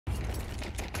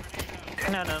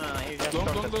No. He just Long.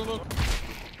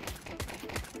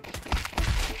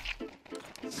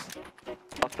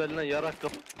 Atla eline yarak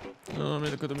kap. No,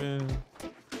 beni kodum ya.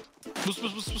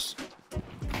 Bus.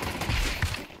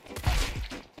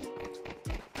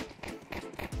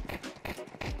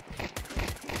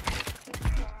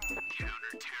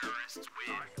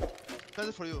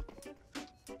 Better for you.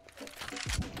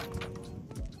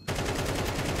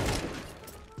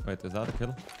 Wait, is that a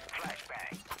kill?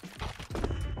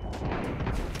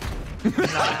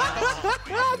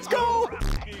 Let's go!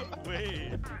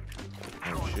 Wait.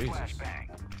 Oh, Jesus.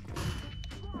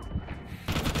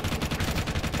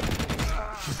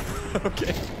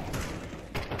 Okay.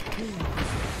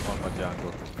 Oh, my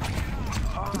jungle.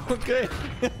 Okay.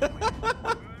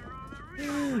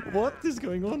 What is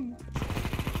going on?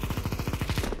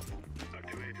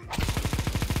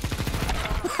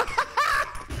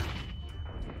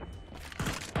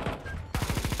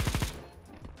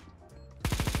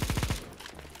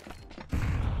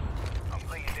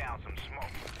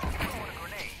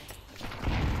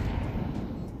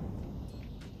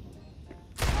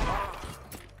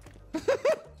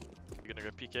 You're gonna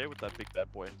go PK with that big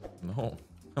bad boy. No,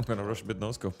 I'm gonna rush mid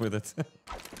no scope with it.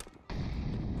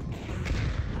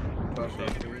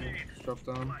 Drop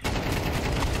down.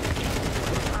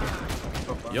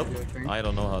 Yup, I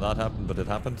don't know how that happened, but it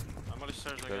happened. I'm on the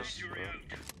stairs, I guess.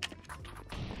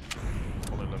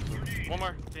 Only left two. One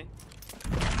more. Okay.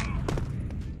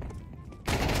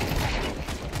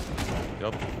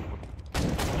 Yup.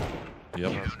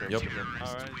 Alright, you're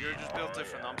just built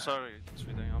different. I'm sorry,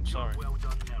 Mrtweeday. I'm sorry.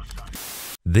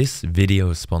 This video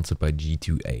is sponsored by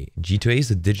G2A. G2A is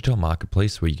a digital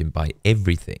marketplace where you can buy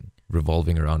everything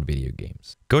revolving around video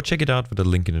games. Go check it out with the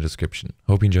link in the description.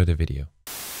 Hope you enjoyed the video.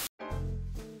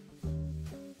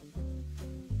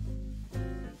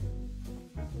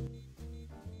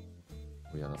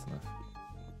 Oh yeah, that's enough.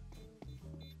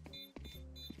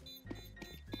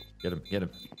 Get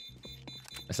him.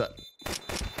 I said.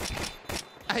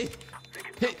 Hey,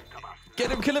 get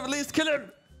him, kill him at least, kill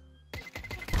him!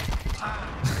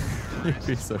 You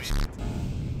piece of shit.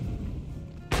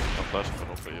 I'm flashing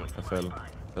for you. I fell.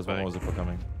 There's one more zipper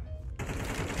coming.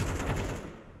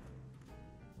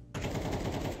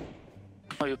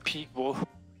 Oh, you peek, bro.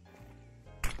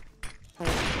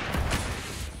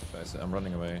 Guys, I'm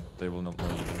running away. They will not know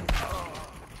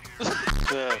you.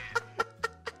 Yeah.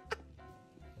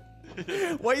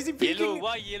 Why is he peeking? Yellow,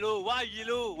 why yellow? Why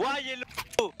yellow? Why yellow?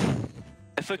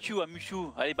 Fuck you, I'm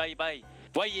you. Allez, bye.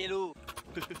 Why yellow?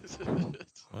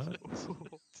 What?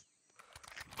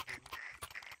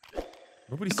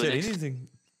 Nobody said anything.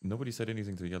 Nobody said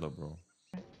anything to yellow, bro.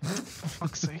 For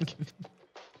fuck's sake.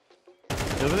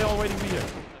 Yeah, they're all waiting for you.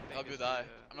 I'll be die.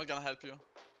 I'm not gonna help you.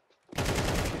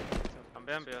 I'm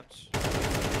behind bitch.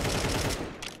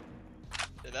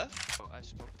 They left? Oh, I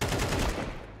spoke.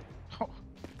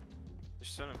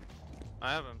 Just send him.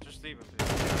 I have him. Just leave him.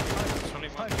 It's only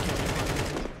one.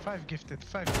 Five gifted.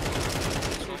 It's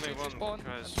only one,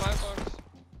 guys. 5 bucks.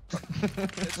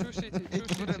 It's 2 CT. 2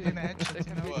 It would have been a headshot. They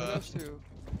can be close to you.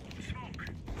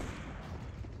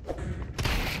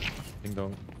 Ding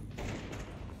dong.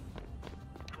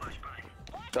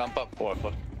 Jump up. Oh,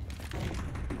 fuck.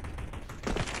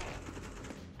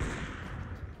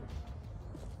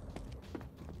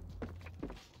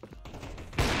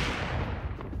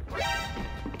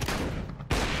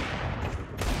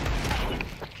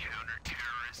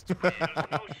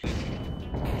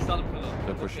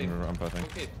 They're pushing the ramp, I think.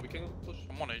 Okay, we can push.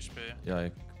 I'm 1 HP. Yeah,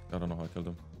 I don't know how I killed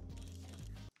him.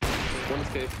 One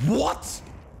escape. What?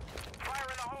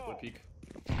 One peek.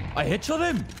 I headshot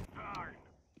him!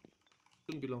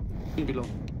 Shouldn't be long.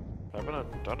 I'm gonna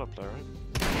done up there, right?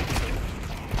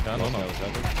 Ja, no.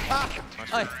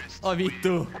 Ai, oh,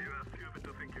 Vito.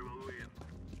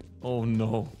 Oh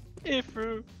no.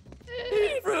 Ifru.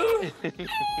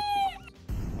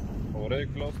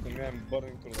 Alright, close to me. I'm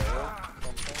burning through the wall.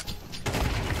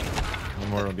 One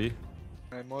more on B.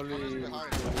 I'm only.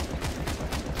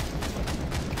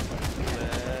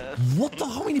 What the?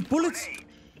 How many bullets?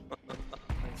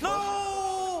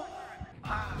 No!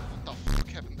 What the fuck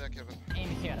happened there, Kevin? Aim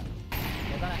here.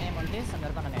 You're gonna aim on this and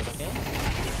you're gonna nade, okay?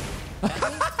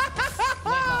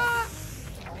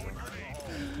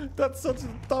 That's such a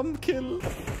dumb kill.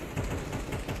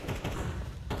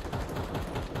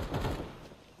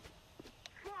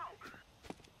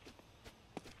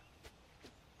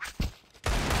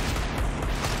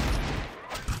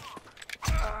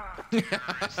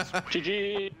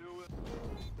 GG.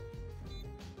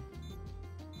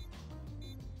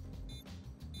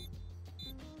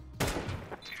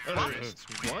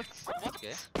 What?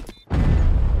 Okay.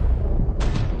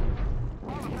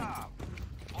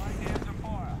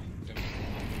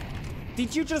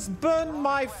 Did you just burn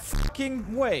my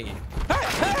fucking way? Hey!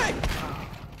 Hey!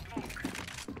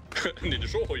 你的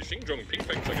说回形状平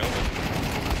平这样。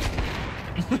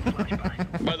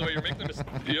By the way, you're making this.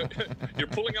 You're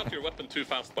pulling out your weapon too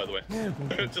fast. By the way,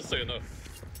 just so you know.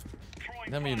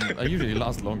 I mean, I usually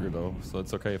last longer though, so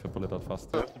it's okay if I pull it out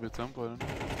fast.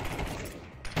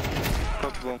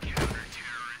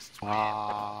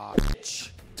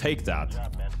 Take that.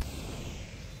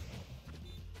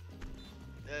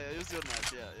 Yeah, use your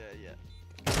knife. Yeah.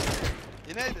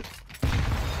 You made it.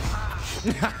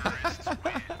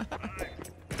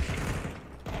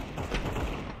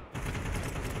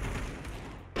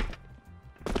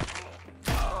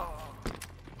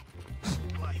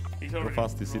 Go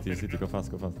fast, the city, go fast.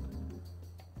 Go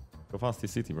fast, the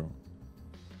city, bro.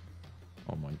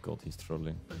 Oh my god, he's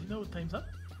trolling. Does he know what time's up?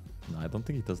 No, I don't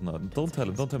think he does not. Don't tell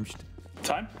him shit.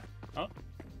 Time? Oh.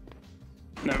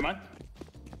 Never mind.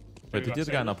 Wait, did the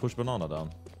other guy not push banana down?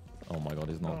 Oh my god,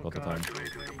 he's not got the time.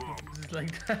 It's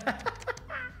like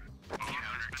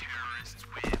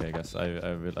Okay, guys, I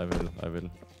will.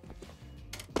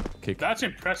 Kick. that's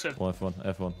impressive. Oh, F1.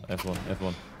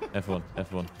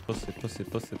 Pussy.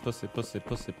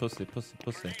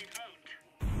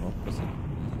 Oh, pussy.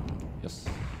 Yes.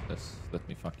 Let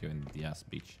me fuck you in the ass,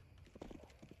 bitch.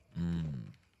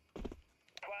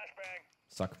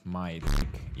 Suck my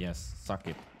dick. Yes, suck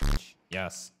it, bitch.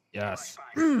 Yes.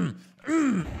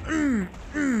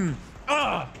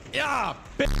 Ah, yeah,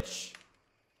 bitch.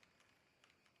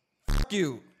 Fuck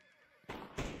you.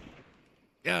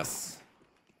 Yes.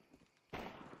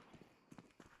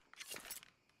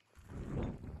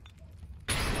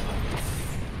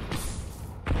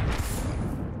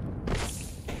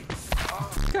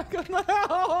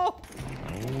 Oh,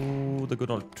 the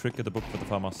good old trick of the book for the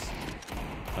farmers.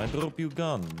 I drop you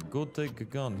gun. Go take a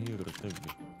gun here.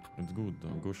 It's good.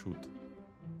 Go shoot.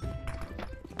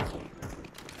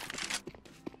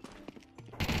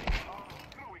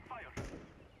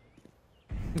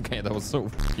 Okay, that was so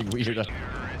fucking weird. Okay,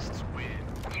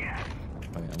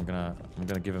 I'm gonna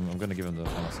give him the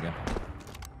farmers again.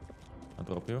 I'll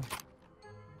drop you.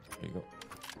 Here you go.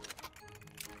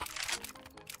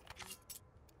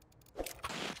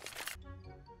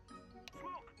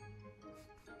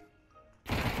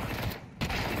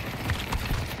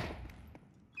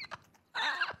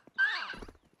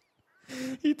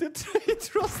 He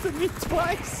trusted me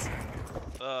twice.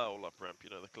 All up ramp, you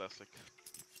know, the classic.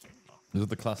 Is it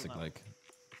the classic, like?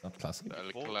 Not classic.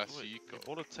 El Clasico. You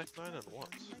bought a Tech 9 and what?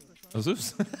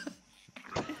 Zeus.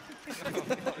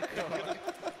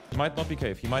 He might not be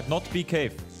cave.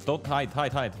 Don't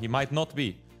hide. He might not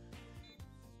be.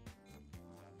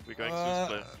 We're going to this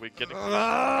place. We're getting.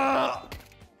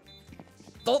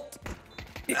 Don't.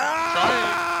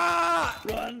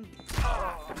 Run!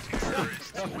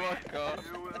 Oh my god.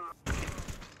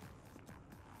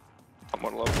 I'm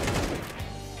on level.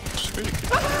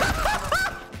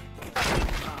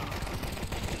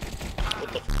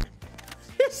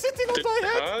 You're sitting on my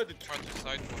head. Try to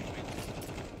side one.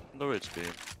 No HP.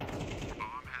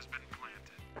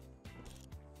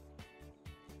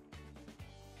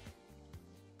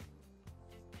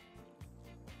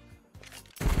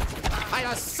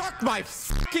 I suck my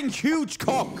fucking huge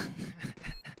cock.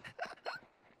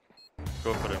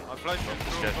 Go for him. I flash him.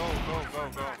 Go.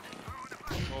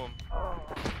 Boom.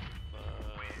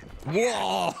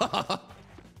 Whoa!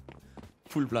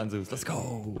 Full plan Zeus. Let's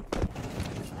go.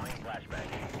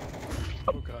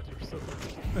 Oh god, you're so good.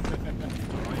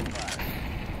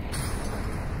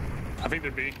 I think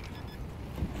they're B.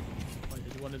 Why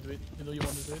did you want to do it? You know you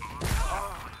want to do it?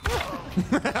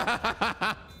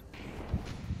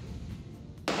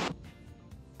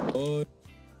 Boy.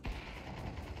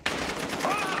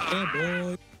 Yeah,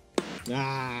 boy.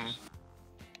 Ah.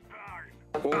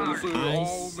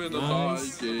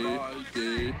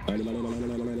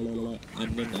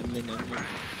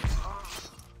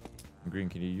 Green,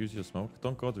 can you use your smoke?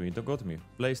 Don't go to me.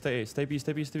 Play, stay B,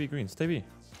 Green, stay B.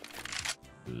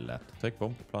 Left. Take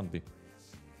bomb, plant B.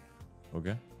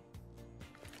 Okay.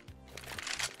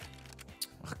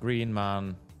 Ugh, Green,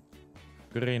 man.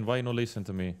 Green, why you not listen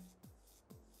to me?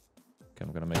 Okay,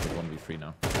 I'm gonna make it 1v3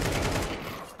 now.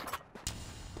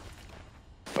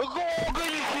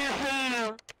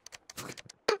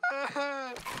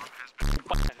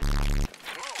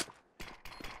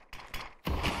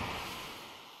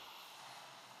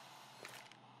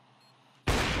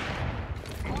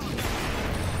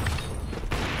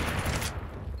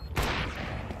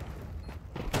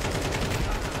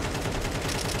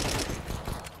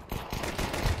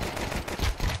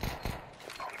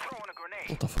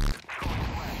 What the fuck?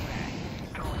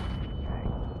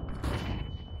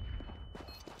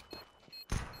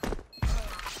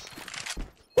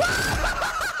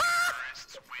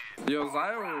 Yo,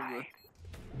 Zio.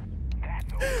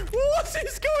 What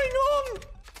is going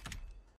on?